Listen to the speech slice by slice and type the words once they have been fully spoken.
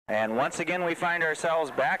And once again, we find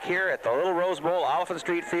ourselves back here at the Little Rose Bowl, Oliphant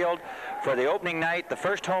Street Field, for the opening night, the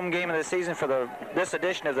first home game of the season for this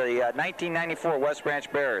edition of the 1994 West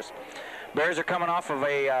Branch Bears. Bears are coming off of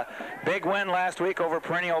a big win last week over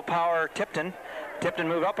perennial power Tipton. Tipton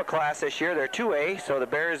moved up a class this year. They're 2A, so the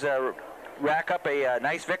Bears rack up a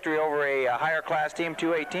nice victory over a higher class team,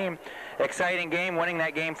 2A team. Exciting game, winning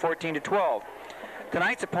that game 14-12.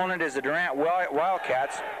 Tonight's opponent is the Durant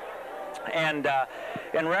Wildcats. And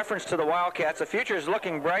in reference to the Wildcats, the future is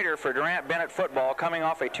looking brighter for Durant Bennett football, coming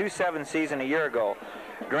off a 2-7 season a year ago.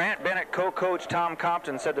 Durant Bennett co-coach Tom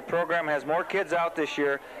Compton said the program has more kids out this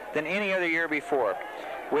year than any other year before.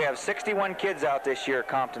 We have 61 kids out this year,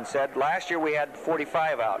 Compton said. Last year we had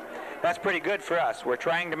 45 out. That's pretty good for us. We're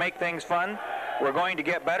trying to make things fun. We're going to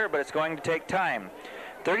get better, but it's going to take time.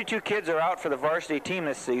 32 kids are out for the varsity team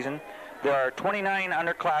this season. There are 29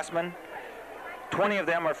 underclassmen. 20 of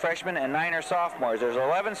them are freshmen and 9 are sophomores. There's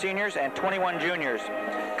 11 seniors and 21 juniors.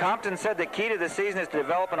 Compton said the key to the season is to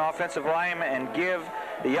develop an offensive line and give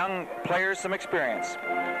the young players some experience.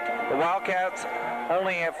 The Wildcats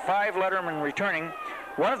only have 5 lettermen returning.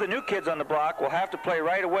 One of the new kids on the block will have to play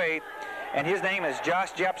right away, and his name is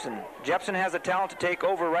Josh Jepson. Jepson has the talent to take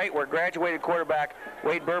over right where graduated quarterback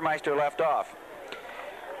Wade Burmeister left off.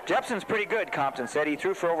 Jepson's pretty good, Compton said. He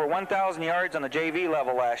threw for over 1,000 yards on the JV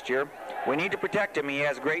level last year. We need to protect him. He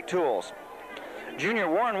has great tools. Junior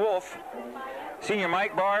Warren Wolf, senior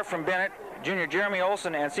Mike Barr from Bennett, junior Jeremy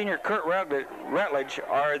Olson, and senior Kurt Rutledge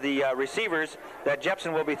are the receivers that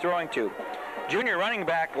Jepson will be throwing to. Junior running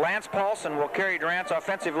back Lance Paulson will carry Durant's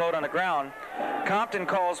offensive load on the ground. Compton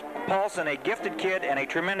calls Paulson a gifted kid and a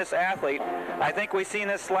tremendous athlete. I think we've seen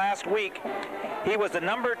this last week. He was the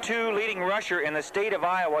 #2 leading rusher in the state of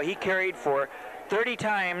Iowa. He carried for 30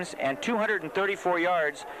 times and 234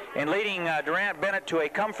 yards in leading Durant Bennett to a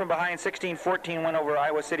come-from-behind 16-14 win over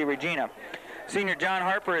Iowa City Regina. Senior John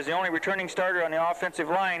Harper is the only returning starter on the offensive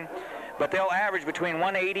line, but they'll average between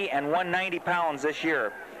 180 and 190 pounds this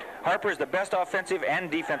year. Harper is the best offensive and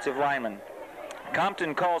defensive lineman.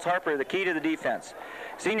 Compton calls Harper the key to the defense.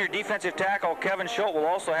 Senior defensive tackle Kevin Schultz will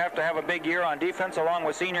also have to have a big year on defense, along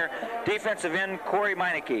with senior defensive end Corey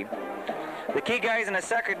Meineke. The key guys in the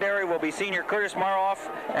secondary will be senior Curtis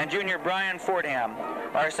Maroff and junior Brian Fordham.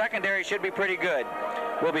 Our secondary should be pretty good.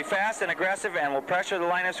 We'll be fast and aggressive and will pressure the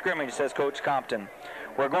line of scrimmage, says Coach Compton.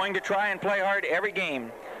 We're going to try and play hard every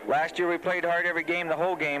game. Last year we played hard every game, the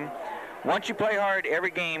whole game. Once you play hard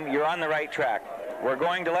every game, you're on the right track. We're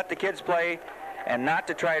going to let the kids play and not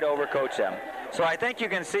to try to overcoach them. So I think you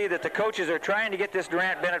can see that the coaches are trying to get this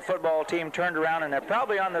Durant Bennett football team turned around, and they're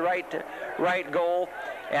probably on the right goal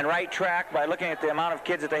and right track by looking at the amount of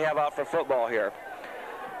kids that they have out for football here.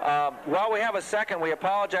 While we have a second, we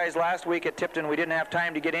apologize last week at Tipton. We didn't have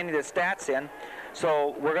time to get any of the stats in.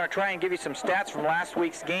 So we're going to try and give you some stats from last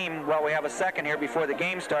week's game while we have a second here before the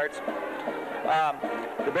game starts.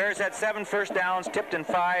 The Bears had 7 first downs, Tipton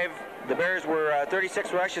 5. The Bears were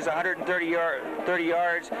 36 rushes, 130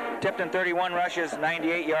 yards. Tipton 31 rushes,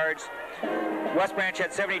 98 yards. West Branch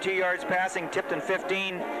had 72 yards passing, Tipton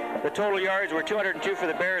 15. The total yards were 202 for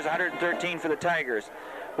the Bears, 113 for the Tigers.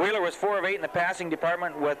 Wheeler was 4 of 8 in the passing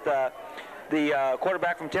department with the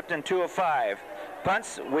quarterback from Tipton 2 of 5.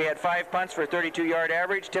 Punts, we had 5 punts for 32-yard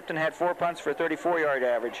average. Tipton had 4 punts for 34-yard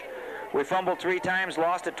average. We fumbled 3 times,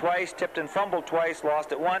 lost it twice. Tipton fumbled twice,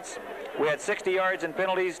 lost it once. We had 60 yards in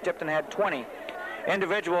penalties. Tipton had 20.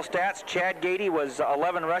 Individual stats, Chad Gady was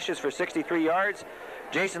 11 rushes for 63 yards.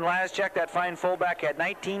 Jason Laschek, that fine fullback, had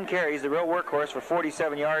 19 carries, the real workhorse, for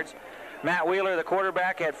 47 yards. Matt Wheeler, the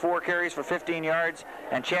quarterback, had 4 carries for 15 yards,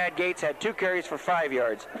 and Chad Gates had 2 carries for 5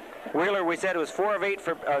 yards. Wheeler, we said, was 4 of 8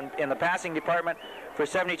 in the passing department for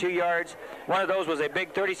 72 yards. One of those was a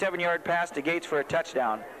big 37-yard pass to Gates for a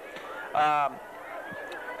touchdown.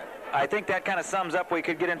 I think that kind of sums up. We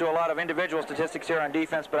could get into a lot of individual statistics here on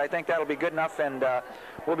defense, but I think that'll be good enough, and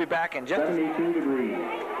we'll be back in just 72 degrees.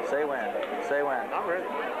 Say when. Say when. I'm ready.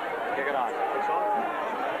 Kick it on. It's on.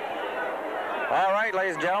 All right,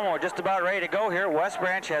 ladies and gentlemen, we're just about ready to go here. West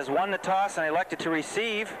Branch has won the toss and elected to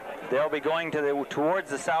receive. They'll be going towards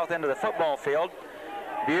the south end of the football field.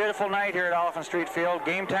 Beautiful night here at Oliphant Street Field.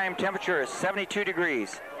 Game time temperature is 72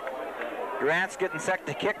 degrees. Durant's getting set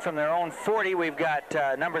to kick from their own 40. We've got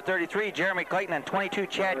number 33, Jeremy Clayton, and 22,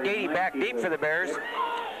 Chad Gady, back deep for the Bears.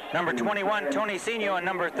 Number 21, Tony Senio, and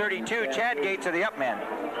number 32, Chad Gates, are the up men.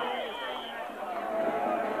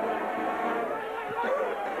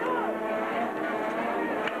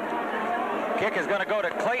 Kick is going to go to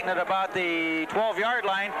Clayton at about the 12-yard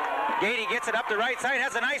line. Gady gets it up the right side,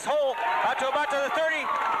 has a nice hole, out to about to the 30,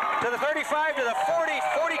 to the 35, to the 40,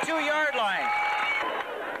 42-yard line.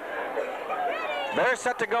 Bears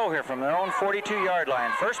set to go here from their own 42-yard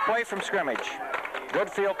line. First play from scrimmage. Good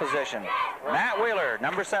field position. Matt Wheeler,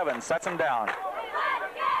 number 7, sets him down.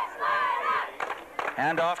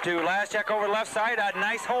 Hand off to Laschek over the left side. A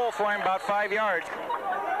nice hole for him, about 5 yards.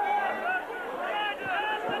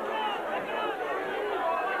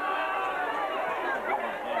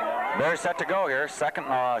 Bears set to go here. Second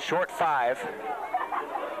short 5.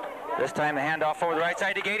 This time the handoff over the right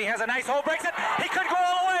side to Gady. Has a nice hole, breaks it. He could go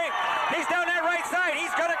all the way. He's down that right side.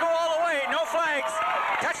 He's going to go all the way. No flags.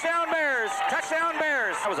 Touchdown Bears. Touchdown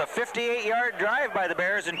Bears. That was a 58-yard drive by the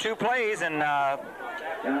Bears in 2 plays, and a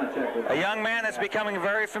young man that's becoming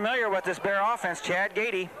very familiar with this Bear offense, Chad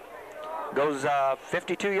Gady, goes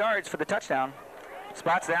 52 yards for the touchdown.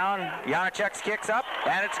 Spots down, Janacek kicks up,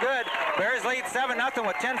 and it's good. Bears lead 7-0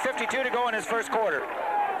 with 10:52 to go in his first quarter.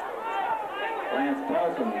 Lance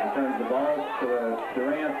Paulson returns the ball to the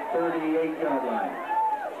Durant 38-yard line.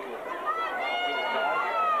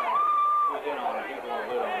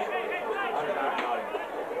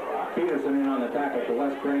 Peterson in on the tackle for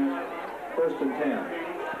West Branch, 1st and 10.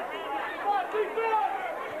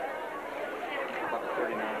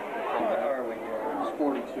 It's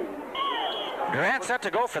 42. Durant set to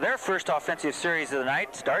go for their first offensive series of the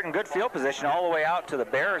night, starting good field position all the way out to the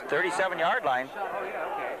Bear 37-yard line.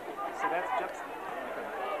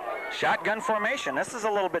 Shotgun formation. This is a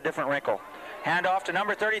little bit different wrinkle. Hand off to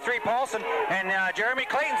number 33, Paulson, and Jeremy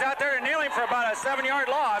Clayton's out there to nail him for about a 7-yard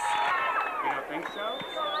loss. You don't think so?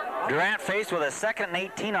 Durant faced with a 2nd and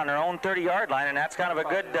 18 on their own 30-yard line, and that's kind of a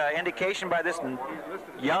good indication by this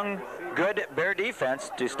young, good Bear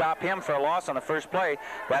defense to stop him for a loss on the first play.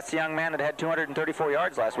 That's the young man that had 234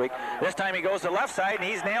 yards last week. This time he goes to the left side, and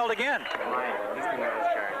he's nailed again.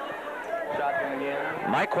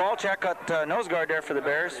 Mike Walchuk at nose guard there for the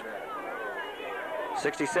Bears.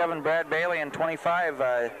 67, Brad Bailey, and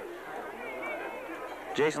 25,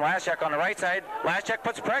 Jason Laschek on the right side. Laschek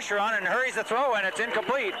puts pressure on and hurries the throw, and it's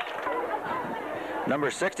incomplete.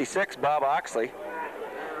 Number 66, Bob Oxley.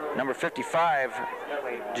 Number 55,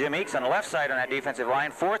 Jim Eakes on the left side on that defensive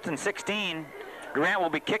line. 4th and 16. Durant will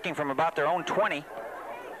be kicking from about their own 20.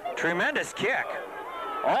 Tremendous kick.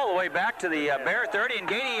 All the way back to the Bear 30, and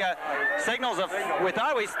Gady signals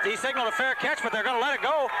he signaled a fair catch, but they're going to let it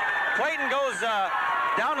go. Clayton goes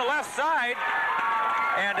down the left side,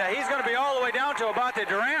 and he's going to be all the way down to about the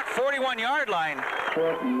Durant 41-yard line.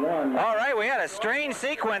 41. All right, we had a strange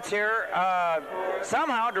sequence here.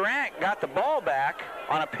 Somehow Durant got the ball back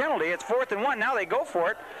on a penalty. It's 4th and 1. Now they go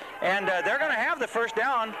for it, and they're going to have the first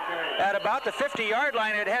down at about the 50-yard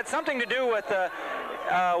line. It had something to do with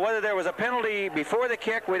whether there was a penalty before the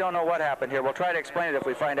kick. We don't know what happened here. We'll try to explain it if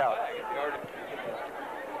we find out.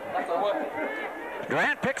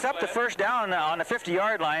 Durant picks up the first down on the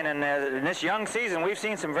 50-yard line, and in this young season, we've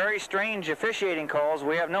seen some very strange officiating calls.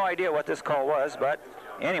 We have no idea what this call was, but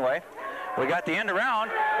anyway, we got the end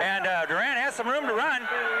around, and Durant has some room to run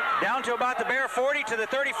down to about the Bear 40 to the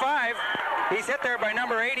 35. He's hit there by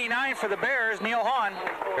number 89 for the Bears, Neil Hahn.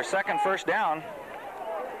 Their second first down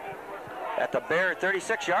at the Bear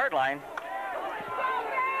 36-yard line.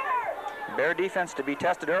 Bear defense to be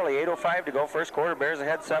tested early. 8:05 to go, first quarter. Bears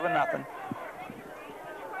ahead 7-0.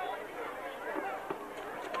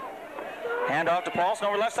 Hand off to Paulson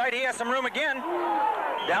over left side. He has some room again,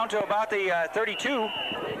 down to about the 32.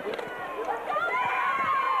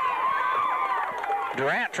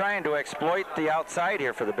 Durant trying to exploit the outside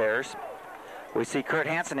here for the Bears. We see Kurt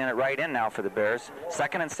Hansen in at right end now for the Bears.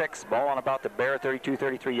 2nd and 6, ball on about the Bear 32,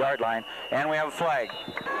 33-yard line, and we have a flag.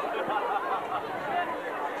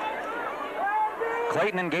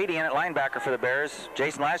 Clayton and Gady in at linebacker for the Bears.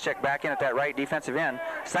 Jason Laschek back in at that right defensive end.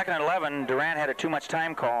 2nd and 11, Durant had a too much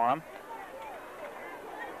time call on him.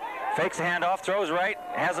 Fakes the handoff, throws right,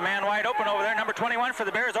 has a man wide open over there. Number 21 for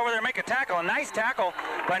the Bears over there to make a tackle. A nice tackle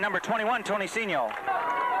by number 21, Tony Sino.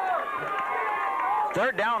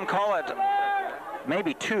 3rd down, call it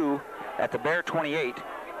maybe 2 at the Bear 28.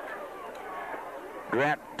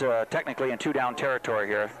 Durant technically in 2-down territory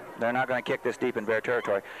here. They're not going to kick this deep in Bear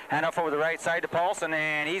territory. Handoff over the right side to Paulson,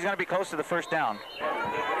 and he's going to be close to the first down.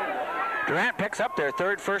 Durant picks up their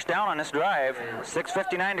 3rd first down on this drive.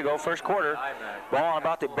 6:59 to go, first quarter. Ball on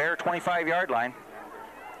about the Bear 25-yard line.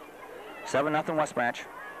 7-0 West Branch.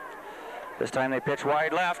 This time they pitch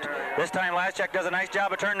wide left. This time Laschek does a nice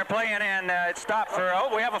job of turning the play in, and it's stopped for,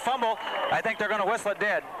 we have a fumble. I think they're going to whistle it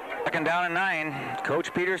dead. 2nd down and 9.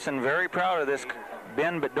 Coach Peterson very proud of this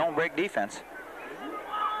bend but don't break defense.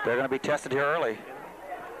 They're going to be tested here early.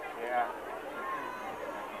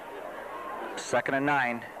 2nd and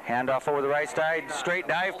 9. Handoff over the right side, straight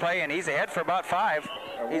dive play, and he's ahead for about 5.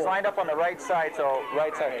 He's lined up on the right side, so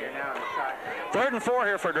right side. 3rd and 4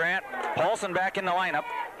 here for Durant. Paulson back in the lineup.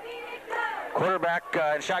 Quarterback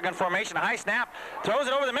in shotgun formation, high snap, throws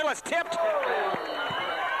it over the middle, it's tipped.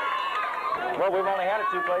 Well, we've only had it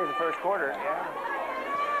 2 plays the first quarter.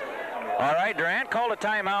 All right, Durant called a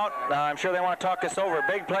timeout. I'm sure they want to talk this over.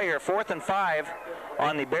 Big play here, 4th and 5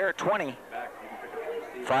 on the Bear 20.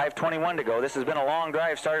 5:21 to go. This has been a long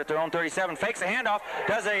drive. Started at their own 37. Fakes a handoff.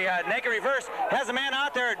 Does a naked reverse. Has a man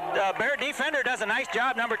out there. Bear defender does a nice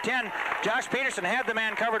job. Number 10, Josh Peterson, had the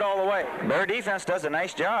man covered all the way. Bear defense does a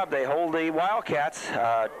nice job. They hold the Wildcats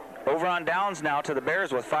over on downs now to the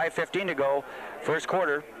Bears with 5:15 to go. First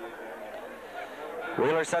quarter.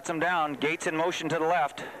 Wheeler sets him down. Gates in motion to the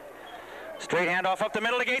left. Straight handoff up the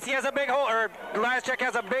middle to Gates. He has a big hole, or Laschek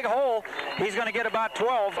has a big hole. He's going to get about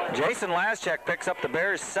 12. Jason Laschek picks up the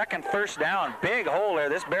Bears' second first down. Big hole there.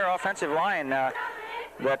 This Bear offensive line that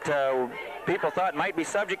people thought might be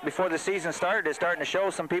subject before the season started is starting to show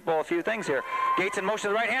some people a few things here. Gates in motion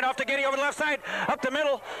to the right, handoff to Gady over the left side, up the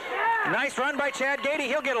middle. Nice run by Chad Gady.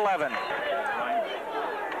 He'll get 11.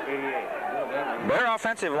 Bear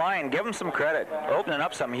offensive line, give them some credit. Opening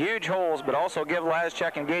up some huge holes, but also give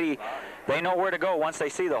Laschek and Gady, they know where to go once they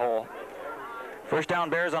see the hole. First down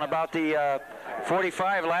Bears on about the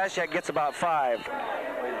 45. Laschek gets about 5.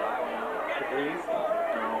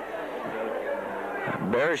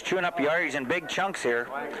 Bears chewing up yardage in big chunks here.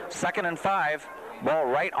 2nd and 5. Ball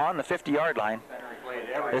right on the 50-yard line.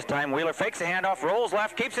 This time Wheeler fakes a handoff, rolls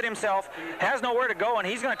left, keeps it himself, has nowhere to go, and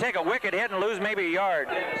he's going to take a wicked hit and lose maybe a yard.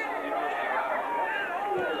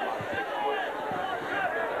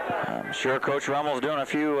 I'm sure Coach Rummel's doing a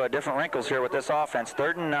few different wrinkles here with this offense.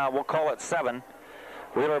 3rd and we'll call it 7.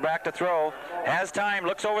 Wheeler back to throw, has time,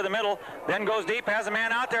 looks over the middle, then goes deep, has a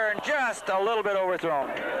man out there, and just a little bit overthrown.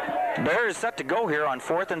 Bears set to go here on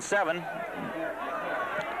 4th and 7.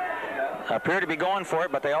 Appear to be going for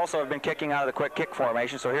it, but they also have been kicking out of the quick kick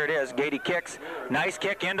formation. So here it is. Gady kicks. Nice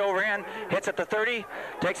kick, end over end. Hits at the 30.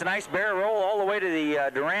 Takes a nice Bear roll all the way to the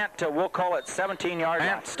Durant, we'll call it 17-yard line.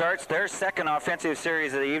 Durant starts their second offensive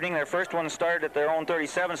series of the evening. Their first one started at their own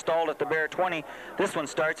 37, stalled at the Bear 20. This one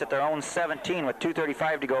starts at their own 17 with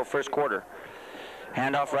 2:35 to go first quarter.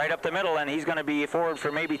 Handoff right up the middle, and he's going to be forward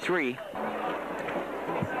for maybe 3.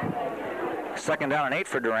 2nd down and 8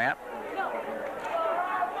 for Durant.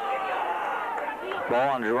 Ball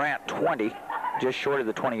on Durant 20, just short of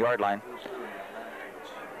the 20-yard line.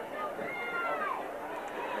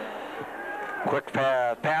 Quick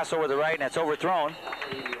pass over the right, and it's overthrown.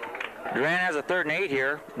 Durant has a 3rd and 8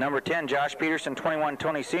 here. Number 10, Josh Peterson, 21,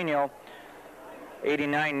 Tony Senio.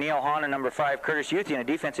 89, Neil Hahn, and number 5, Curtis Youthy in a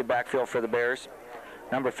defensive backfield for the Bears.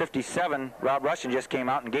 Number 57, Rob Russian just came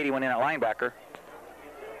out, and Gady went in at linebacker.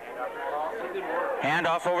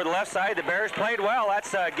 Handoff over the left side. The Bears played well.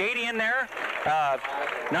 That's Gady in there.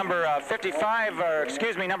 Number 55, or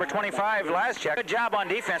excuse me, number 25, Laschek. Good job on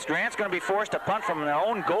defense. Durant's going to be forced to punt from their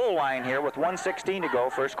own goal line here with 1:16 to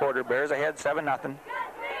go. First quarter. Bears ahead 7-0.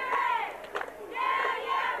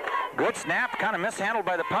 Good snap. Kind of mishandled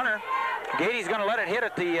by the punter. Gady's going to let it hit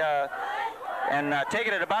at the and take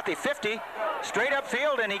it at about the 50. Straight up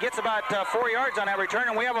field, and he gets about 4 yards on that return,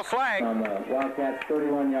 and we have a flag. On the Wildcats'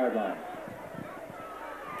 31-yard line.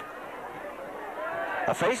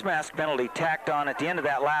 A face mask penalty tacked on at the end of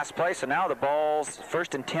that last play, so now the ball's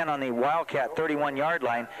 1st and 10 on the Wildcat 31-yard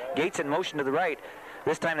line. Gates in motion to the right.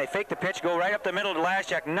 This time they fake the pitch, go right up the middle to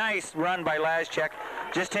Laschek. Nice run by Laschek,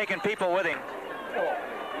 just taking people with him.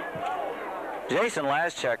 Jason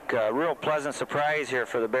Laschek, a real pleasant surprise here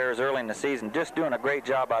for the Bears early in the season, just doing a great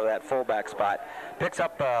job out of that fullback spot. Picks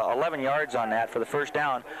up 11 yards on that for the first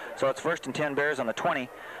down, so it's 1st and 10 Bears on the 20.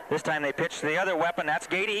 This time they pitch to the other weapon, that's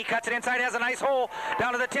Gady. He cuts it inside, has a nice hole,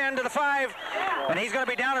 down to the 10, to the 5, and he's going to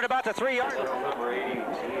be down at about the 3 yard.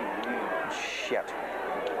 Shit.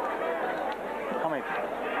 How many?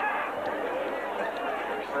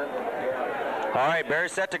 All right,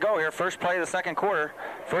 Bears set to go here. First play of the second quarter.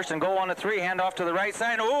 1st and goal on the 3, handoff to the right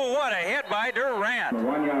side. Oh, what a hit by Durant.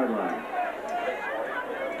 1-yard line.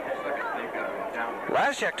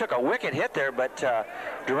 Laschek took a wicked hit there, but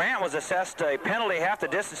Durant was assessed a penalty half the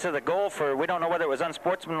distance to the goal for, we don't know whether it was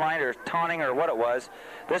unsportsmanlike or taunting or what it was.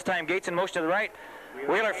 This time Gates in motion to the right.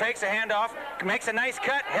 Wheeler fakes a handoff, makes a nice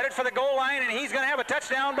cut, headed for the goal line, and he's going to have a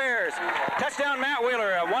touchdown Bears. Touchdown Matt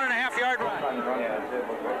Wheeler, a 1.5-yard run.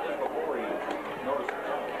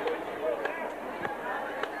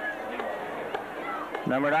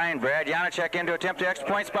 Number 9, Brad Janacek in to attempt the extra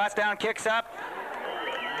point, spots down, kicks up.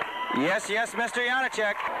 Yes, Mr.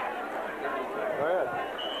 Janacek.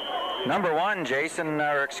 Number 1, Justin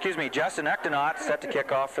Ectonaut, set to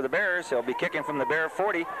kick off for the Bears. He'll be kicking from the Bear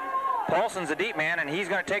 40. Paulson's a deep man, and he's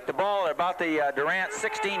going to take the ball at about the Durant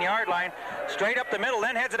 16-yard line, straight up the middle,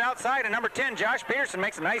 then heads it outside, and number 10, Josh Peterson,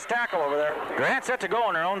 makes a nice tackle over there. Durant set to go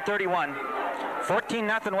on their own 31.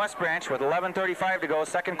 14-0 West Branch with 11:35 to go,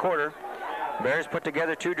 second quarter. Bears put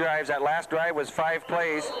together 2 drives. That last drive was 5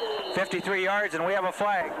 plays, 53 yards, and we have a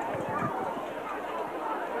flag.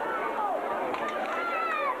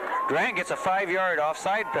 Durant gets a 5-yard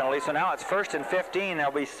offside penalty, so now it's 1st and 15. They'll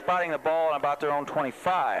be spotting the ball on about their own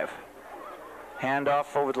 25.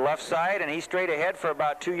 Handoff over the left side, and he's straight ahead for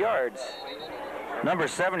about 2 yards. Number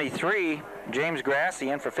 73, James Grassi,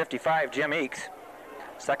 in for 55, Jim Eakes.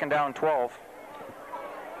 2nd down, 12.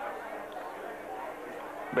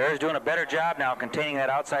 Bears doing a better job now containing that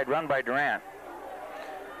outside run by Durant.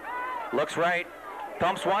 Looks right,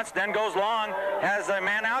 pumps once, then goes long, has a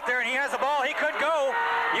man out there, and he has the ball. He could go.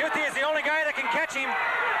 Youthy is the only guy that can catch him.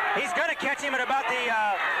 He's going to catch him at about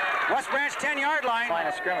the West Branch 10-yard line. Line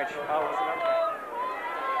of scrimmage.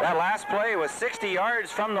 That last play was 60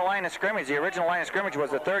 yards from the line of scrimmage. The original line of scrimmage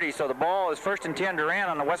was the 30, so the ball is 1st and 10 Durant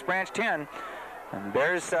on the West Branch 10. And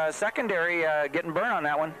Bears secondary getting burned on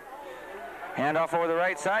that one. Handoff over the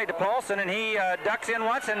right side to Paulson, and he ducks in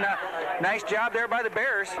once, and nice job there by the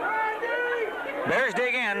Bears. Bears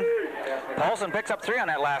dig in. Paulson picks up 3 on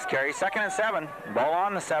that last carry. 2nd and 7. Ball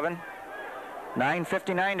on the 7.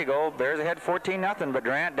 9:59 to go. Bears ahead 14-0, but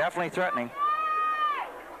Durant definitely threatening.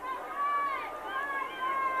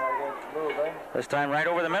 This time right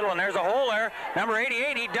over the middle, and there's a hole there. Number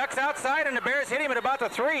 88, he ducks outside, and the Bears hit him at about the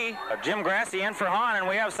 3. Jim Grassi in for Hahn, and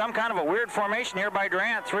we have some kind of a weird formation here by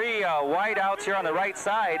Durant. 3 wide outs here on the right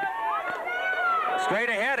side. Straight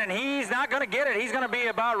ahead, and he's not going to get it. He's going to be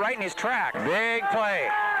about right in his track. Big play.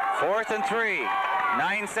 4th and 3.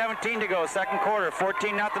 9:17 to go, second quarter.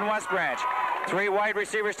 14-0 West Branch. 3 wide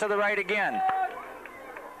receivers to the right again.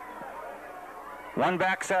 1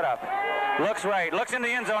 back setup. Looks right, looks in the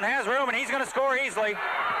end zone, has room, and he's going to score easily.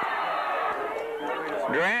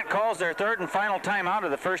 Durant calls their 3rd and final timeout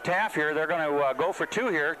of the first half here. They're going to go for 2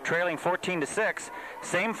 here, trailing 14-6.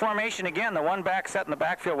 Same formation again, the 1 back set in the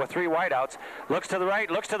backfield with 3 wideouts. Looks to the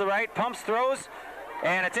right, pumps, throws,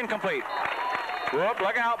 and it's incomplete. Whoop,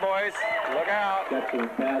 look out, boys. Look out.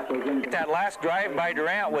 That last drive by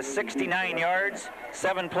Durant was 69 yards,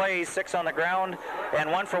 7 plays, 6 on the ground, and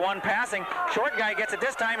 1-for-1 passing. Short guy gets it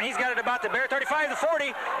this time, and he's got it about the Bear 35 to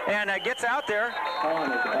 40, and gets out there.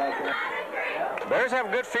 Bears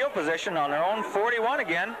have good field position on their own 41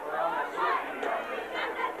 again.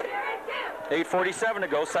 8:47 to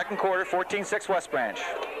go, second quarter, 14-6 West Branch.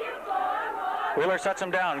 Wheeler sets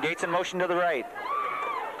him down, Gates in motion to the right.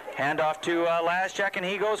 Handoff to Laschek, and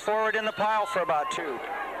he goes forward in the pile for about 2.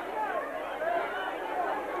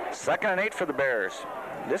 2nd and 8 for the Bears.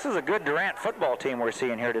 This is a good Durant football team we're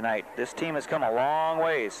seeing here tonight. This team has come a long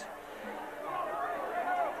ways.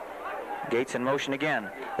 Gates in motion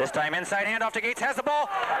again. This time inside handoff to Gates, has the ball,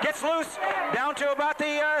 gets loose, down to about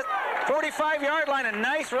the 45-yard line. A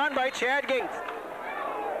nice run by Chad Gates.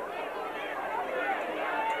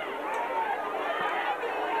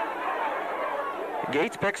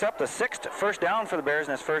 Gates picks up the 6th first down for the Bears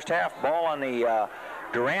in this first half. Ball on the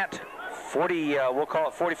Durant 40, we'll call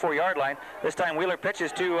it 44-yard line. This time Wheeler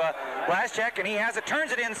pitches to Laschek, and he has it,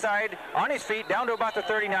 turns it inside on his feet down to about the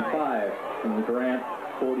 39. 5 from the Durant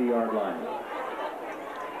 40-yard line.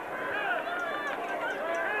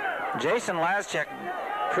 Jason Laschek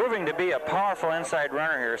proving to be a powerful inside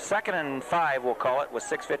runner here. 2nd and 5, we'll call it, with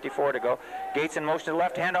 6:54 to go. Gates in motion to the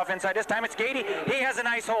left, handoff inside. This time it's Gady. He has a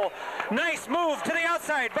nice hole. Nice move to the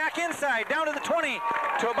outside, back inside, down to the 20,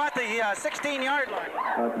 to about the 16-yard line.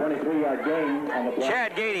 23-yard gain on the block.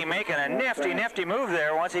 Chad Gady making a nifty move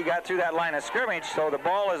there once he got through that line of scrimmage. So the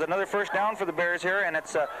ball is another first down for the Bears here, and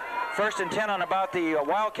it's 1st and 10 on about the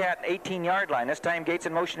Wildcat 18-yard line. This time Gates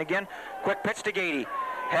in motion again. Quick pitch to Gady.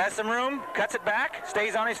 Has some room, cuts it back,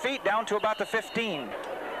 stays on his feet, down to about the 15.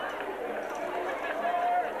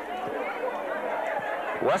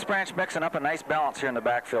 West Branch mixing up a nice balance here in the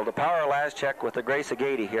backfield. The power of Laschek with the grace of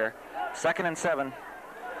Gady here. 2nd and 7.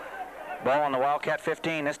 Ball on the Wildcat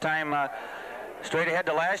 15. This time straight ahead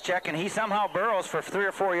to Laschek, and he somehow burrows for 3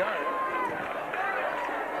 or 4 yards.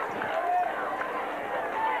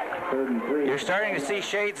 You're starting to see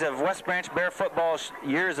shades of West Branch Bear football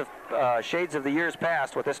shades of the years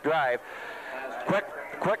past with this drive.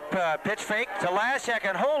 Quick pitch fake to Laschek,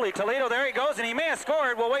 and holy Toledo, there he goes, and he may have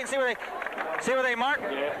scored. We'll wait and see where they mark.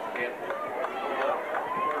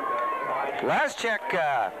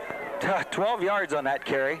 Laschek 12 yards on that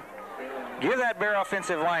carry. Give that Bear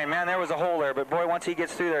offensive line, man, there was a hole there, but boy, once he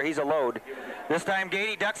gets through there, he's a load. This time,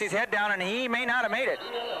 Gady ducks his head down, and he may not have made it.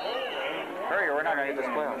 Hurry, or we're not going to get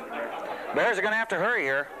this play off. Bears are going to have to hurry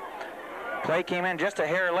here. Play came in just a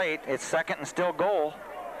hair late. It's second and still goal.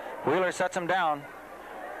 Wheeler sets him down.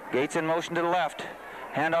 Gates in motion to the left.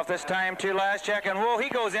 Handoff this time to Laschek, and whoa, he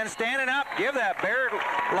goes in standing up. Give that Bear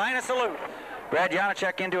line a salute. Brad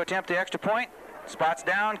Janacek in to attempt the extra point. Spots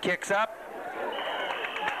down, kicks up.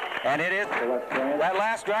 And it is. That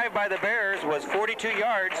last drive by the Bears was 42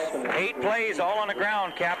 yards, 8 plays, all on the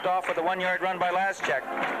ground, capped off with a 1-yard run by Laschek.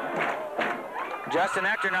 Justin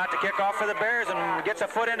Echternot to kick off for the Bears and gets a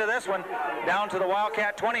foot into this one. Down to the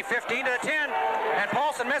Wildcat 20, 15 to the 10. And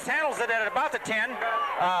Paulson mishandles it at about the 10.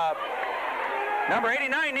 Number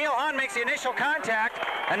 89, Neil Hahn, makes the initial contact.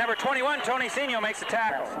 And number 21, Tony Sino, makes the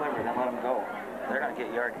tackle. Don't let them go. They're going to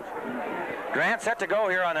get yardage. Durant set to go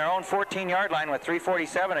here on their own 14-yard line with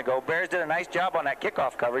 3:47 to go. Bears did a nice job on that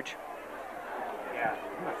kickoff coverage. Yeah.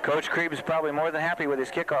 Coach Krieb's probably more than happy with his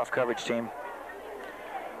kickoff coverage team.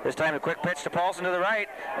 This time a quick pitch to Paulson to the right.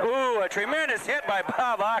 Ooh, a tremendous hit by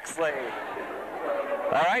Bob Oxley.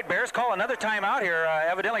 All right, Bears call another timeout here,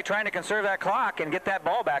 evidently trying to conserve that clock and get that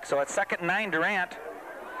ball back. So it's 2nd and 9, Durant.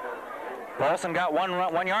 Paulson got one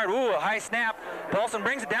yard. Ooh, a high snap. Paulson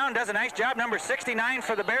brings it down, does a nice job. Number 69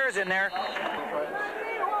 for the Bears in there.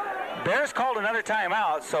 Bears called another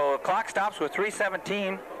timeout, so clock stops with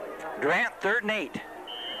 3:17. Durant 3rd and 8.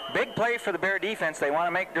 Big play for the Bear defense. They want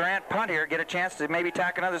to make Durant punt here, get a chance to maybe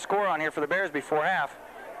tack another score on here for the Bears before half.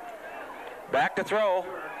 Back to throw.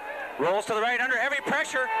 Rolls to the right under heavy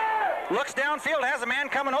pressure. Looks downfield, has a man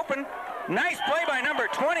coming open. Nice play by number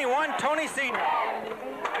 21, Tony Sino.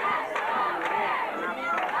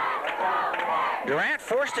 Durant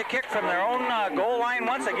forced a kick from their own goal line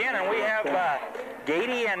once again, and we have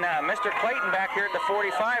Gady and Mr. Clayton back here at the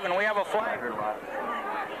 45, and we have a flag.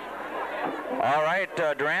 All right,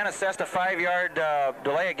 Durant assessed a 5-yard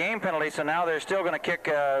delay of game penalty, so now they're still going to kick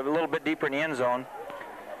a little bit deeper in the end zone.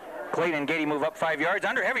 Clayton and Gady move up 5 yards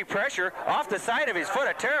under heavy pressure, off the side of his foot,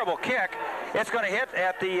 a terrible kick. It's going to hit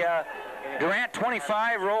at the Durant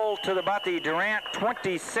 25, roll to about the Durant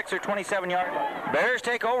 26 or 27 yard line. Bears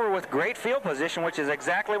take over with great field position, which is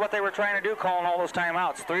exactly what they were trying to do, calling all those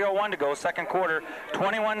timeouts. 3:01 to go, second quarter,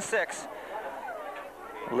 21-6.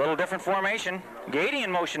 A little different formation. Gady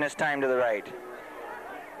in motion this time to the right.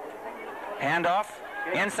 Handoff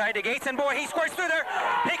inside to Gates, and boy, he squirts through there.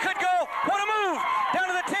 He could go. What a move! Down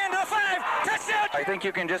to the 10, to the 5. Touchdown! I think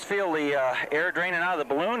you can just feel the air draining out of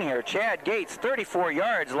the balloon here. Chad Gates, 34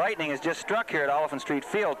 yards. Lightning has just struck here at Oliphant Street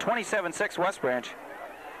Field. 27-6 West Branch.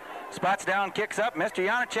 Spots down, kicks up. Mr.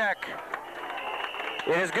 Janacek.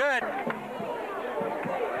 It is good.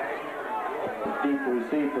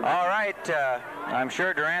 All right. I'm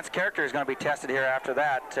sure Durant's character is going to be tested here after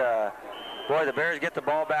that. Boy, the Bears get the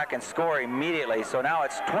ball back and score immediately. So now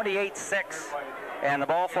it's 28-6, and the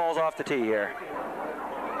ball falls off the tee here.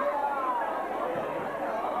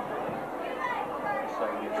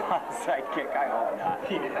 Side kick, I hope not.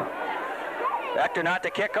 Echternot to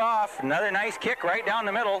kick off. Another nice kick right down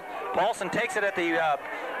the middle. Paulson takes it at the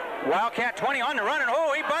Wildcat 20 on the run, and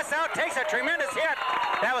oh, he busts out, takes a tremendous hit.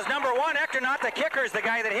 That was number 1, Echternot, the kicker, is the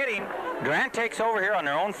guy that hit him. Durant takes over here on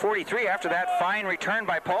their own 43 after that fine return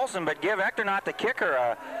by Paulson, but give Echternot, the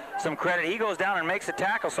kicker, some credit. He goes down and makes a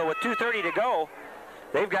tackle, so with 2:30 to go,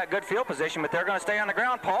 they've got good field position, but they're going to stay on the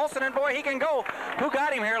ground. Paulson, and boy, he can go. Who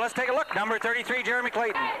got him here? Let's take a look. Number 33, Jeremy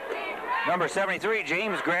Clayton. Number 73,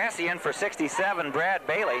 James Grassi, in for 67, Brad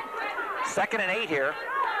Bailey. 2nd and 8 here.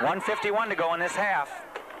 1:51 to go in this half.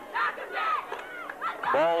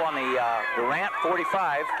 Ball on the Durant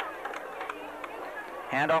 45.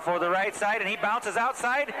 Handoff over the right side, and he bounces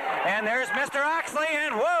outside. And there's Mr. Oxley,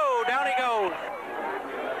 and whoa, down he goes.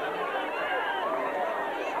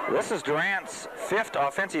 This is Durant's 5th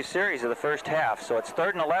offensive series of the first half, so it's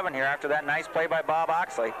 3rd and 11 here after that nice play by Bob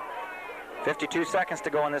Oxley. 52 seconds to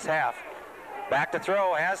go in this half. Back to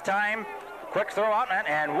throw, has time. Quick throw out,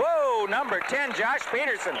 and whoa, number 10, Josh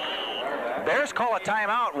Peterson. Bears call a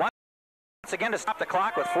timeout once again to stop the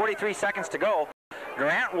clock with 43 seconds to go.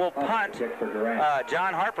 Durant will punt.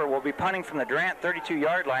 John Harper will be punting from the Durant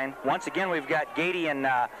 32-yard line. Once again, we've got Gady and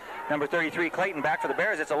number 33, Clayton, back for the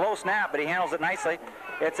Bears. It's a low snap, but he handles it nicely.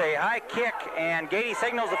 It's a high kick, and Gady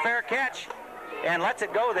signals a fair catch and lets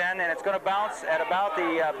it go then, and it's going to bounce at about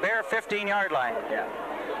the Bear 15-yard line. Yeah.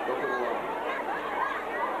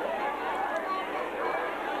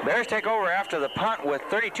 Bears take over after the punt with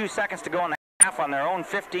 32 seconds to go in the half on their own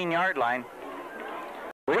 15-yard line.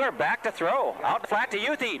 Wheeler back to throw. Out flat to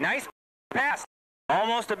Youthy. Nice pass.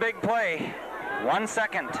 Almost a big play. 1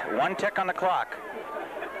 second, 1 tick on the clock.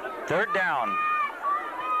 Third down.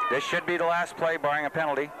 This should be the last play, barring a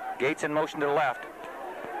penalty. Gates in motion to the left.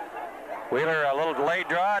 Wheeler, a little delayed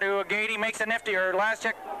draw to Gady, makes a nifty, or last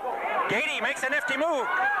check. Gady makes a nifty move.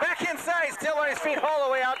 Back inside, still on his feet, all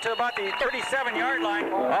the way out to about the 37-yard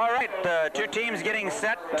line. All right, the two teams getting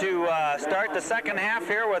set to start the second half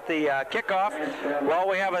here with the kickoff. While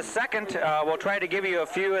we have a second, we'll try to give you a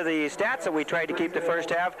few of the stats that we tried to keep the first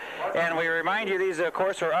half. And we remind you, these, of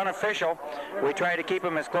course, are unofficial. We try to keep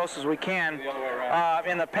them as close as we can.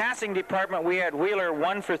 In the passing department, we had Wheeler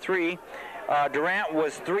 1 for 3. Durant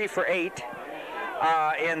was 3 for 8.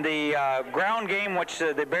 In the ground game, which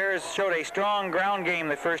the Bears showed a strong ground game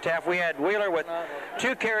the first half, we had Wheeler with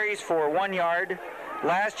 2 carries for 1 yard.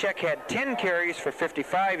 Lascheck had 10 carries for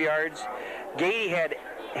 55 yards. Gady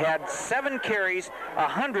had 7 carries,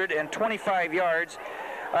 125 yards.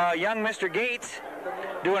 Young Mr. Gates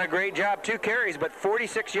doing a great job, 2 carries, but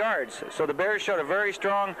 46 yards. So the Bears showed a very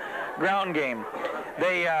strong ground game.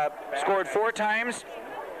 They scored 4 times.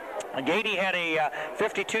 Gady had a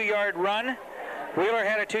 52-yard run. Wheeler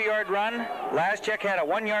had a 2-yard run, Lascheck had a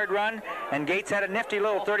 1-yard run, and Gates had a nifty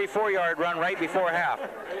little 34-yard run right before half.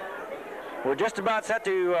 We're just about set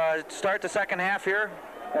to start the second half here.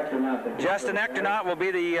 Justin Echternaut will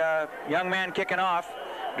be the young man kicking off.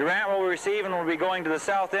 Durant will receive and will be going to the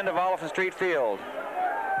south end of Oliphant Street Field.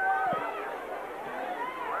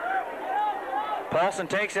 Paulson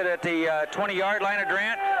takes it at the 20-yard line of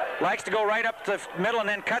Durant. Likes to go right up the middle and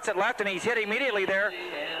then cuts it left, and he's hit immediately there.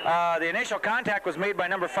 The initial contact was made by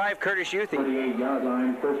number 5, Curtis Youthy. 38-yard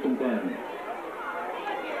line, 1st and 10.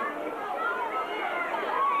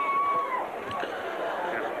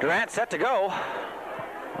 Durant set to go.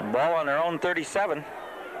 Ball on their own 37.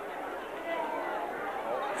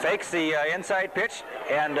 Fakes the inside pitch,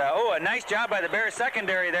 and a nice job by the Bears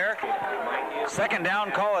secondary there. Second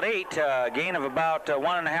down, call it 8. Gain of about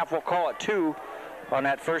 1.5, we'll call it 2 on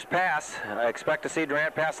that first pass. I expect to see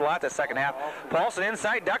Durant pass a lot this second half. Paulson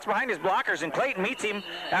inside, ducks behind his blockers, and Clayton meets him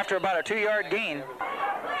after about a 2-yard gain.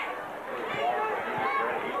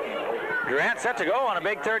 Durant set to go on a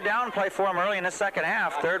big third down play for him early in the second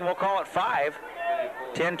half. Third, and we'll call it 5.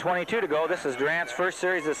 10:22 to go. This is Durant's first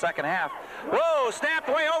series of the second half. Whoa, snapped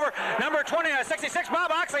way over. Number 66,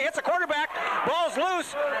 Bob Oxley hits the quarterback. Ball's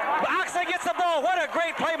loose. Oxley gets the ball. What a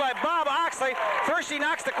great play by Bob Oxley. First he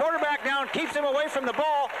knocks the quarterback down, keeps him away from the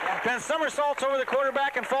ball, then somersaults over the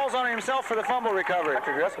quarterback and falls on himself for the fumble recovery.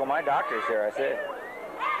 Dr. Driscoll, my doctor's here, I see.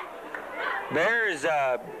 Bears,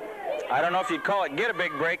 I don't know if you'd call it get a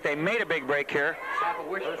big break. They made a big break here.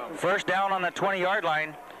 First down on the 20-yard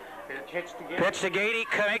line. Pitch to Gady,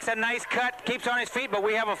 makes a nice cut, keeps on his feet, but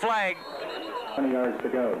we have a flag. 20 yards to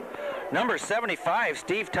go. Number 75,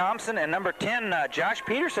 Steve Thompson, and number 10, Josh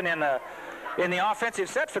Peterson in the offensive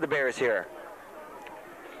set for the Bears here.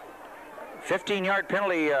 15-yard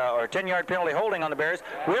penalty or 10-yard penalty holding on the Bears.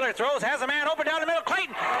 Wheeler throws, has a man open down the middle.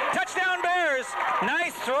 Clayton, touchdown Bears.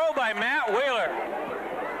 Nice throw by Matt Wheeler.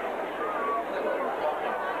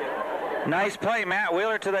 Nice play, Matt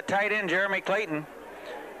Wheeler to the tight end, Jeremy Clayton.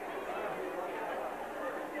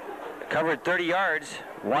 Covered 30 yards,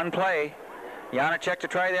 1 play. Janacek to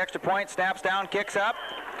try the extra point, snaps down, kicks up,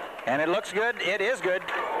 and it looks good. It is good.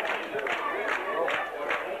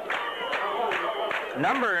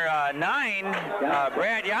 Number 9,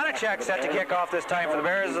 Brad Janacek set to kick off this time for the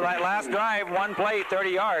Bears. Last drive, 1 play, 30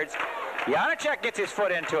 yards. Janacek gets his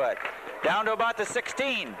foot into it. Down to about the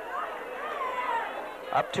 16.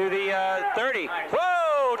 Up to the 30.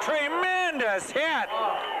 Whoa, tremendous hit.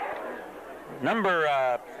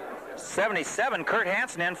 Number 77, Kurt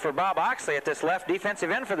Hansen in for Bob Oxley at this left defensive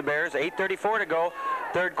end for the Bears. 8:34 to go,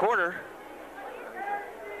 third quarter.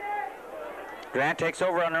 Durant takes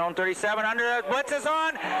over on their own 37. Under the blitz is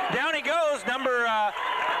on. Down he goes. Number,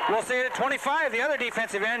 we'll say it at 25, the other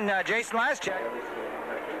defensive end, Jason Lascheck.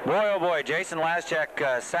 Boy, oh boy, Jason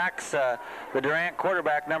Lascheck sacks the Durant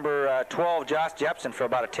quarterback, number 12, Josh Jepson, for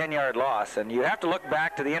about a 10-yard loss. And you have to look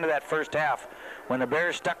back to the end of that first half when the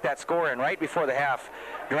Bears stuck that score in right before the half.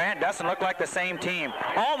 Durant doesn't look like the same team.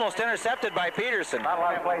 Almost intercepted by Peterson. Not a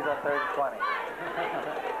lot of plays on 3rd and 20.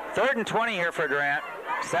 3rd and 20 here for Durant.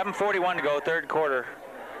 7:41 to go, third quarter.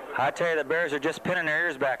 I tell you, the Bears are just pinning their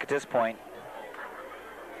ears back at this point.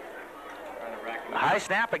 High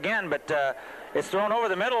snap again, but it's thrown over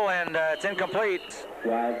the middle and it's incomplete.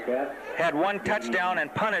 Had 1 touchdown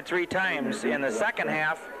and punted 3 times in the second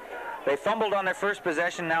half. They fumbled on their first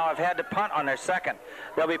possession, now have had to punt on their second.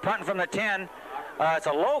 They'll be punting from the 10. It's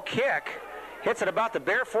a low kick. Hits at about the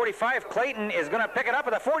Bear 45. Clayton is going to pick it up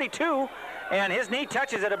at the 42, and his knee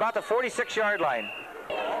touches at about the 46-yard line.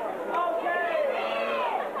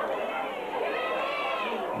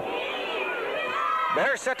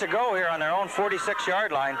 Bears set to go here on their own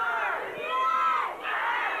 46-yard line.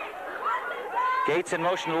 Gates in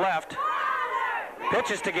motion to left.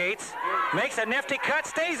 Pitches to Gates. Makes a nifty cut.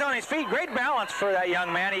 Stays on his feet. Great balance for that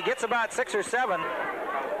young man. He gets about 6 or 7.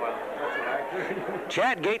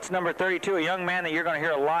 Chad Gates, number 32, a young man that you're going to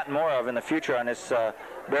hear a lot more of in the future on this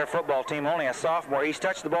Bear football team. Only a sophomore. He's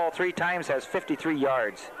touched the ball 3 times, has 53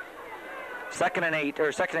 yards. Second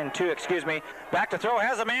and 2, excuse me. Back to throw,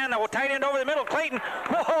 has a man, tight end over the middle, Clayton.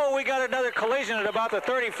 Whoa, we got another collision at about the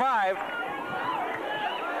 35.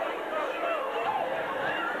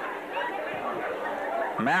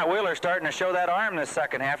 Matt Wheeler starting to show that arm this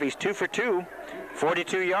second half. He's 2 for 2,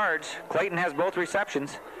 42 yards. Clayton has both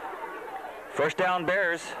receptions. First down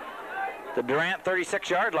Bears, the Durant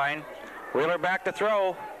 36-yard line. Wheeler back to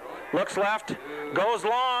throw. Looks left, goes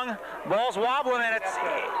long, ball's wobbling, and it's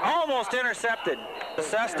almost intercepted.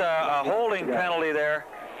 Assessed a holding penalty there,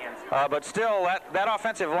 but still, that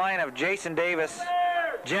offensive line of Jason Davis,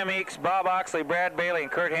 Jim Eakes, Bob Oxley, Brad Bailey,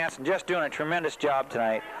 and Kurt Hansen just doing a tremendous job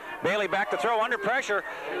tonight. Bailey back to throw, under pressure,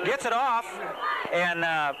 gets it off, and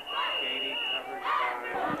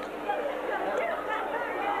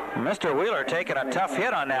Mr. Wheeler taking a tough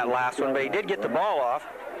hit on that last one, but he did get the ball off.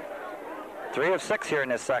 3 of 6 here in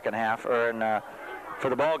this second half, for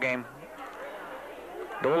the ball game.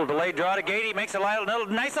 The little delayed draw to Gady, makes a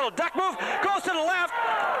nice little duck move, goes to the left.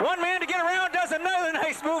 One man to get around, does another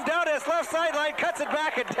nice move down to his left sideline, cuts it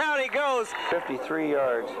back, and down he goes. 53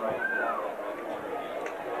 yards.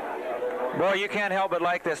 Boy, you can't help but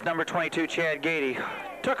like this number 22, Chad Gady.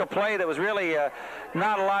 Took a play that was really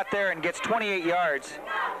not a lot there and gets 28 yards.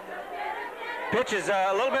 Pitch is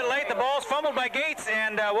a little bit late. The ball's fumbled by Gates,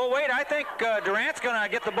 and we'll wait. I think Durant's going to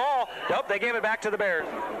get the ball. Nope, they gave it back to the Bears.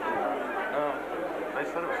 They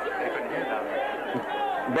couldn't hear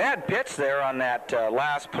that. Bad pitch there on that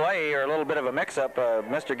last play, or a little bit of a mix-up.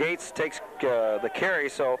 Mr. Gates takes the carry,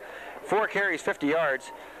 so 4 carries, 50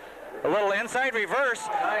 yards. A little inside reverse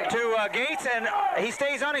to Gates, and he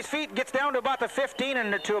stays on his feet, gets down to about the 15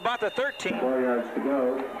 and to about the 13. 4 yards to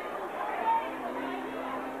go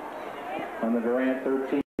on the Durant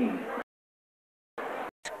 13.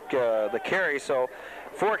 The carry, so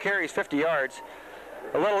 4 carries, 50 yards.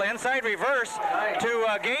 A little inside reverse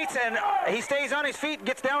to Gates, and he stays on his feet,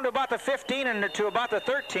 gets down to about the 15 and to about the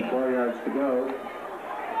 13. 4 yards to go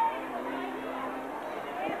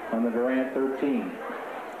on the Durant 13.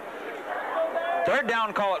 Third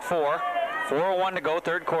down, call it 4. 4:01 to go,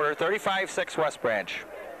 third quarter, 35-6 West Branch.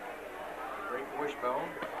 Great wishbone.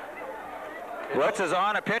 Blitz is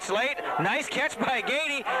on, a pitch late. Nice catch by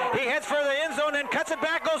Gady. He heads for the end zone and cuts it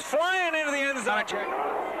back, goes flying into the end zone.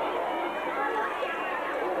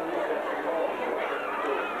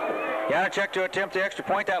 Janacek to attempt the extra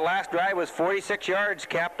point. That last drive was 46 yards,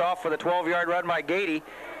 capped off with a 12-yard run by Gady.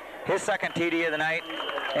 His second TD of the night.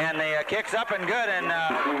 And the kick's up and good. And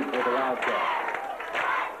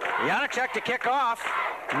Janacek to kick off.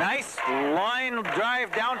 Nice line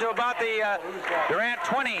drive down to about the Durant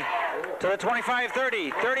 20 to the 25,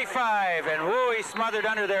 30, 35, and woo, he smothered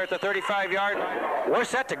under there at the 35-yard. We're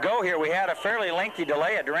set to go here. We had a fairly lengthy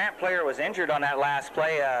delay. A Durant player was injured on that last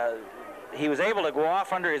play. He was able to go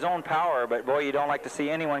off under his own power, but boy, you don't like to see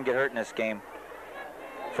anyone get hurt in this game.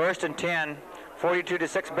 First and 10,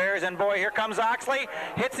 42-6 Bears, and boy, here comes Oxley.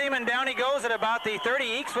 Hits him, and down he goes at about the 30.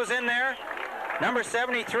 Eakes was in there. Number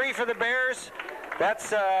 73 for the Bears.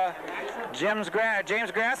 That's James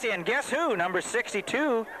Grassi, and guess who? Number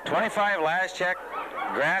 62, 25, Laschek,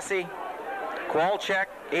 Grassi, Kowalczyk,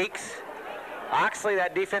 Eakes, Oxley,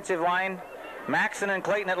 that defensive line, Maxson and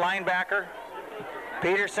Clayton at linebacker,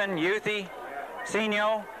 Peterson, Youthy,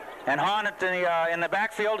 Senio, and Hahn at in the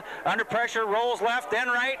backfield. Under pressure, rolls left, then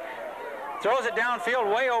right, throws it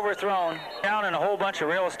downfield, way overthrown. Down in a whole bunch of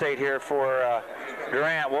real estate here for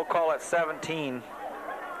Durant. We'll call it 17.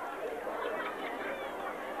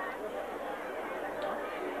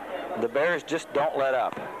 The Bears just don't let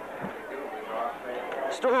up.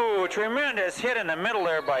 Ooh, tremendous hit in the middle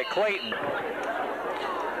there by Clayton.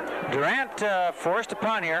 Durant forced a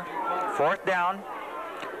punt here. Fourth down.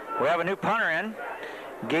 We have a new punter in.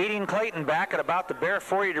 Gating Clayton back at about the Bear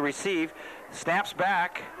 40 to receive. Snaps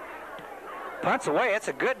back. Punts away. It's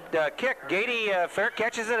a good kick. Gady fair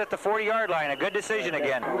catches it at the 40-yard line. A good decision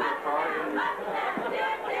again.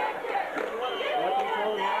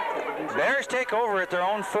 Bears take over at their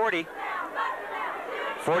own 40.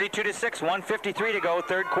 42-6, 1:53 to go,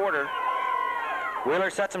 third quarter. Wheeler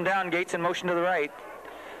sets him down. Gates in motion to the right.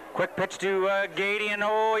 Quick pitch to Gady, and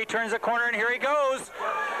oh, he turns the corner, and here he goes.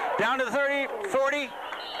 Down to the 30, 40,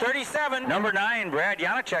 37. Number 9, Brad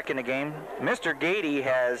Janacek in the game. Mr. Gady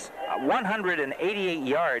has 188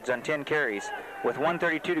 yards on 10 carries with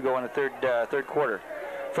 132 to go in the third quarter.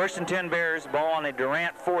 First and 10 Bears, ball on the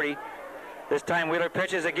Durant 40. This time Wheeler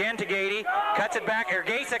pitches again to Gady, cuts it back, or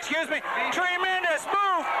Gates, excuse me. Tremendous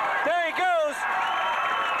move. There he goes.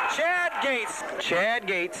 Chad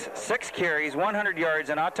Gates, 6 carries, 100 yards,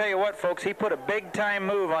 and I'll tell you what, folks, he put a big-time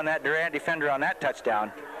move on that Durant defender on that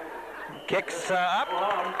touchdown. Kicks up.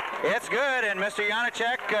 It's good, and Mr.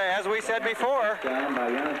 Janacek, as we said before,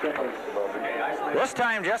 this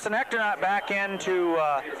time Justin Ectornot back in to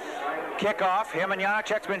kick off. Him and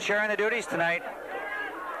Janacek's been sharing the duties tonight.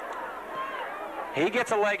 He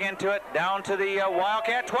gets a leg into it, down to the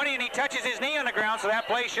Wildcat 20, and he touches his knee on the ground, so that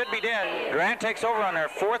play should be dead. Durant takes over on their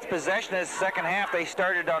 4th possession of the second half. They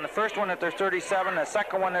started on the first one at their 37, the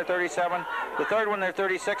second one they're 37, the third one they're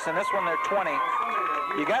 36, and this one they're 20.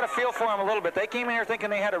 You got to feel for them a little bit. They came in here thinking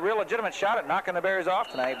they had a real legitimate shot at knocking the Bears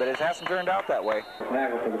off tonight, but it hasn't turned out that way.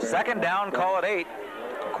 Second down, call it 8.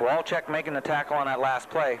 Kowalczyk making the tackle on that last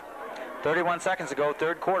play. 31 seconds to go,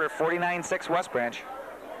 third quarter, 49-6 West Branch.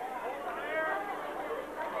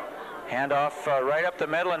 Handoff right up the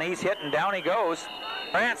middle, and he's hit, and down he goes.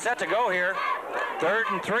 Durant set to go here. 3rd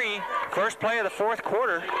and 3, first play of the fourth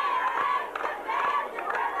quarter.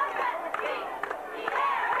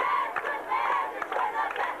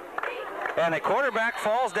 And the quarterback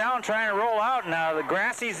falls down trying to roll out. Now the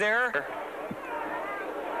Grassy's there.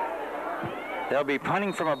 They'll be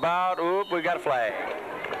punting from about, we got a flag.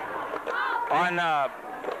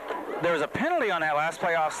 There was a penalty on that last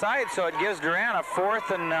play offside, so it gives Durant a 4th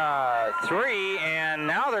and 3, and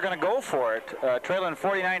now they're going to go for it. Trailing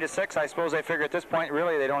 49-6, I suppose they figure at this point,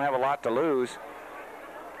 really, they don't have a lot to lose.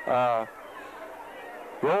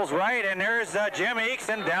 Rolls right, and there's Jim Eakes,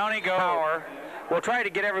 and down he goes. We'll try to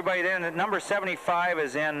get everybody in. Number 75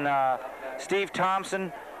 is in Steve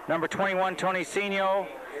Thompson. Number 21, Tony Senio.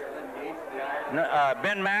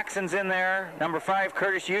 Ben Maxon's in there. Number 5,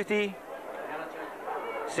 Curtis Youthy.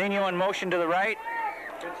 Senio in motion to the right.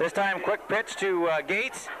 This time, quick pitch to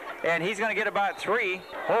Gates, and he's going to get about 3.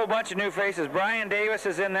 Whole bunch of new faces. Brian Davis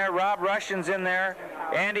is in there. Rob Russian's in there.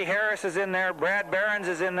 Andy Harris is in there. Brad Behrens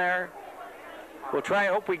is in there. We'll try,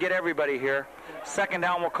 hope we get everybody here. Second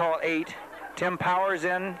down, we'll call it 8. Tim Powers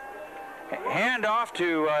in. Hand off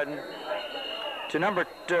to number,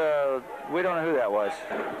 we don't know who that was.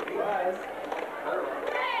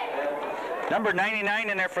 Number 99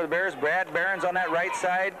 in there for the Bears. Brad Behrens on that right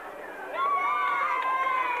side.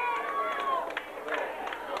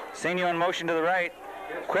 Senio in motion to the right.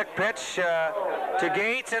 Quick pitch to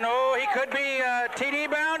Gates, and he could be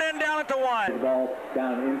TD bound and down at the 1. Ball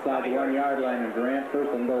down inside the 1-yard line, and Durant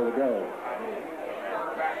first and goal to go.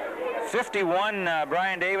 51,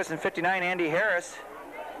 Brian Davis, and 59, Andy Harris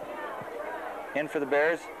in for the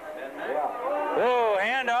Bears. Whoa,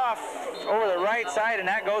 hand off over the right side, and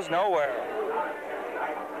that goes nowhere.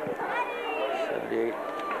 78,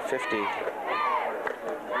 50.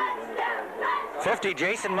 50,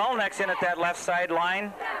 Jason Mulneck's in at that left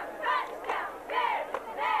sideline.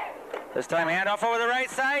 This time handoff over the right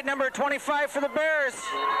side, number 25 for the Bears.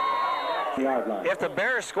 If the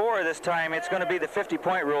Bears score this time, it's going to be the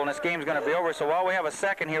 50-point rule, and this game's going to be over. So while we have a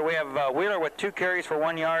second here, we have Wheeler with 2 carries for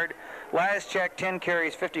 1 yard. Laschek, 10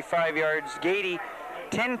 carries, 55 yards. Gady,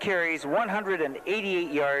 10 carries,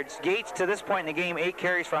 188 yards. Gates, to this point in the game, 8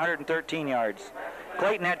 carries for 113 yards.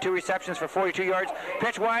 Clayton had 2 receptions for 42 yards.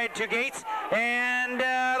 Pitch wide to Gates, and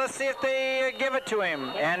let's see if they give it to him.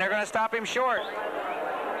 And they're going to stop him short.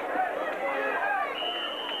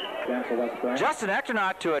 Justin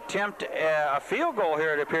Ectornot to attempt a field goal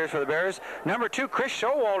here, it appears, for the Bears. Number 2, Chris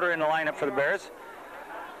Showalter in the lineup for the Bears.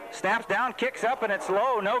 Snaps down, kicks up, and it's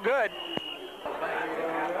low, no good.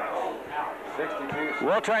 62.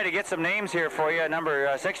 We'll try to get some names here for you.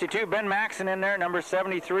 Number 62, Ben Maxon in there. Number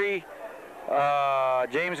 73,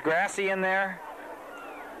 James Grassy in there.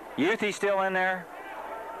 Youthy still in there.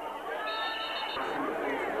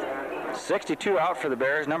 62 out for the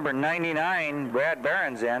Bears. Number 99, Brad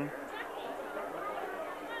Behrens in.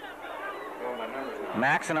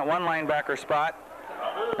 Maxon at 1 linebacker spot.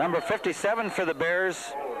 Number 57 for the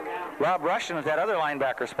Bears, Rob Russian at that other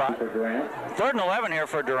linebacker spot. 3rd and 11 here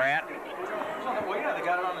for Durant.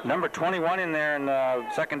 Number 21 in there in the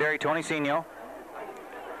secondary, Tony Senio.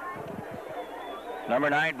 Number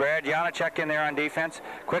 9, Brad Janacek in there on defense.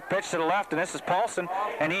 Quick pitch to the left, and this is Paulson,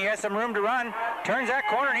 and he has some room to run. Turns that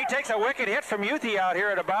corner, and he takes a wicked hit from Youthy out here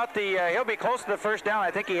at about the, he'll be close to the first down.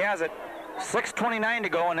 I think he has it. 6:29 to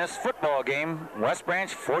go in this football game. West Branch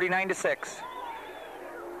 49-6.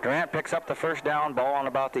 Durant picks up the first down, ball on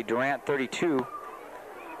about the Durant 32.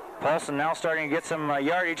 Paulson now starting to get some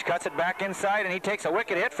yardage, cuts it back inside, and he takes a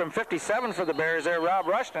wicked hit from 57 for the Bears there, Rob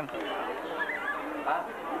Rushton.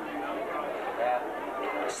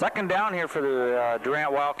 Second down here for the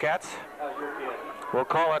Durant Wildcats. We'll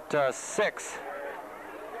call it 6.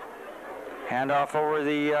 Handoff over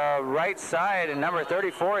the right side, and number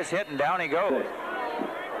 34 is hit, and down he goes.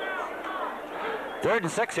 3rd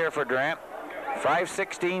and 6 here for Durant.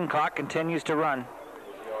 5:16, clock continues to run.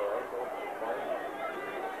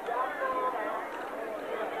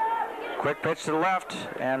 Quick pitch to the left,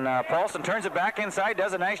 and Paulson turns it back inside,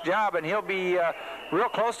 does a nice job, and he'll be real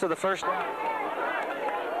close to the first down.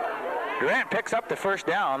 Durant picks up the first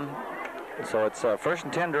down, so it's 1st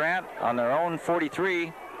and 10 Durant on their own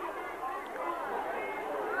 43.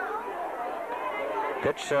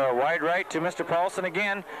 Pitch wide right to Mr. Paulson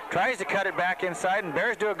again. Tries to cut it back inside, and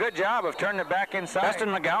Bears do a good job of turning it back inside. Dustin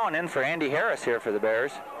McGowan in for Andy Harris here for the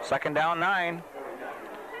Bears. 2nd down 9.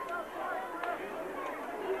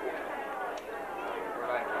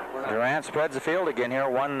 Durant spreads the field again here.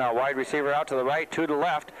 1 wide receiver out to the right, 2 to the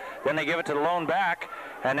left. Then they give it to the lone back,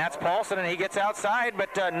 and that's Paulson, and he gets outside,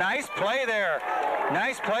 but nice play there.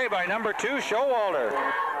 Nice play by number 2, Showalter.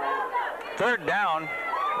 3rd down,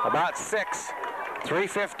 about 6.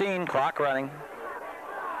 3:15, clock running.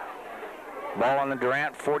 Ball on the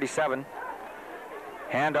Durant 47.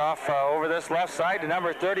 Handoff over this left side to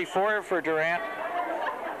number 34 for Durant.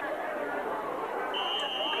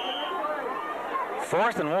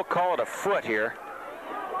 4th, and we'll call it a foot here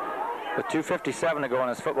with 2:57 to go in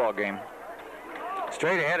this football game.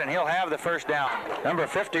 Straight ahead, and he'll have the first down. Number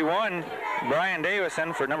 51, Brian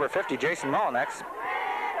Davison, for number 50, Jason Mullinex.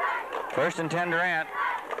 1st and 10 Durant.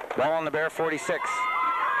 Ball on the Bear 46.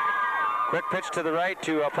 Quick pitch to the right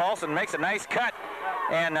to Paulson, makes a nice cut.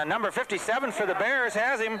 And number 57 for the Bears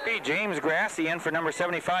has him. James Grassi in for number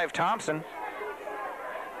 75, Thompson.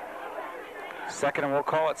 2nd, and we'll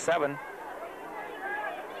call it 7.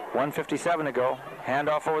 1:57 to go.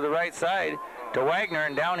 Handoff over the right side to Wagner,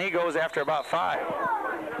 and down he goes after about 5.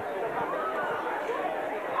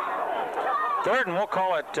 3rd, and we'll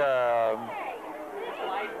call it a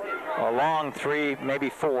long 3, maybe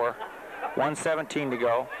 4. 1:17 to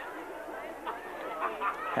go.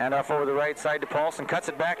 Handoff over the right side to Paulson, cuts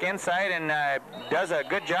it back inside, and does a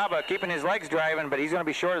good job of keeping his legs driving, but he's going to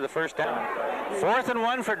be short of the first down. 4th and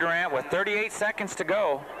 1 for Durant with 38 seconds to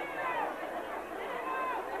go.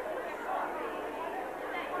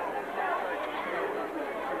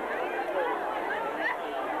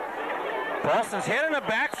 Paulson's hit in the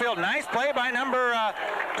backfield. Nice play by number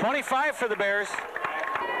 25 for the Bears.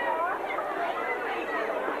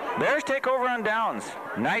 Bears take over on downs.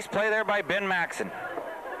 Nice play there by Ben Maxon.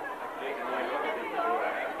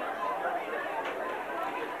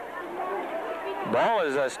 Ball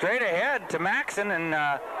is straight ahead to Maxon, and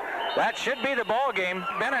that should be the ball game.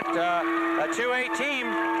 Bennett, a 2A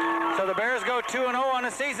team, so the Bears go 2-0 on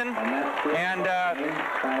the season, and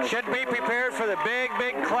should be prepared for the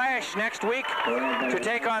big clash next week to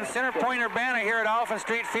take on Center Point Urbana here at Alphen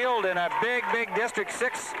Street Field in a big District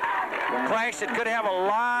 6 clash that could have a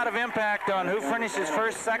lot of impact on who finishes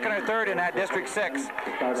 1st, 2nd, or 3rd in that District 6.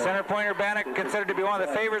 Center Point Urbana considered to be one of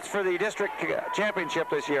the favorites for the district championship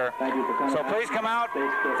this year. So please come out,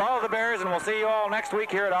 follow the Bears, and we'll see you all next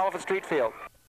week here at Alphen Street Field.